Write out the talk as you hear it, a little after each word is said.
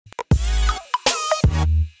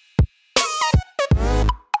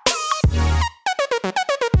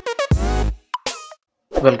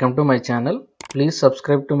Welcome to my channel. Please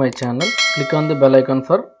subscribe to my channel. Click on the bell icon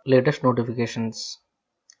for latest notifications.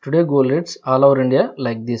 Today gold rates all over India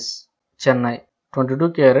like this. Chennai 22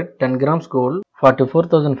 carat 10 grams gold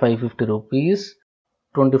 44,550 rupees.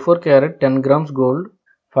 24 carat 10 grams gold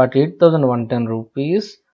 48,110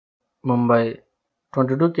 rupees. Mumbai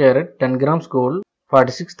 22 carat 10 grams gold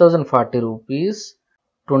 46,040 rupees.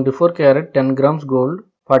 24 carat 10 grams gold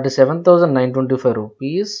 47,925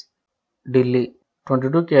 rupees. Delhi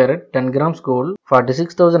 22 carat 10 grams gold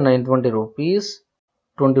 46,920 rupees.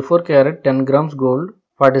 24 carat 10 grams gold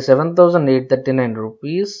 47,839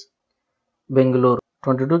 rupees. Bengalure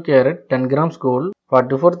 22 carat 10 grams gold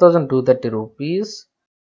 44,230 rupees.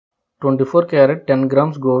 24 carat 10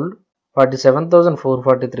 grams gold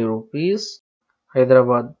 47,443 rupees.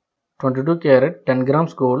 Hyderabad 22 carat 10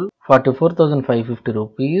 grams gold 44,550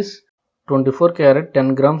 rupees. 24 carat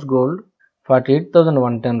 10 grams gold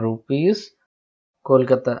 48,110 rupees.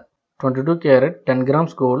 Kolkata 22 carat 10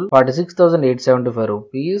 grams gold 46,875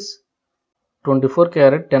 rupees. 24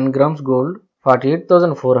 carat 10 grams gold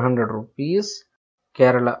 48,400 rupees.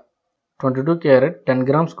 Kerala 22 carat 10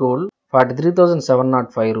 grams gold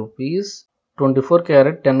 43,705 rupees. 24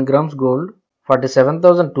 carat 10 grams gold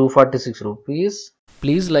 47,246 rupees.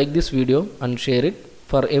 Please like this video and share it.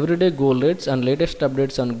 For everyday gold rates and latest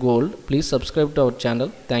updates on gold, please subscribe to our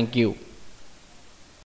channel. Thank you.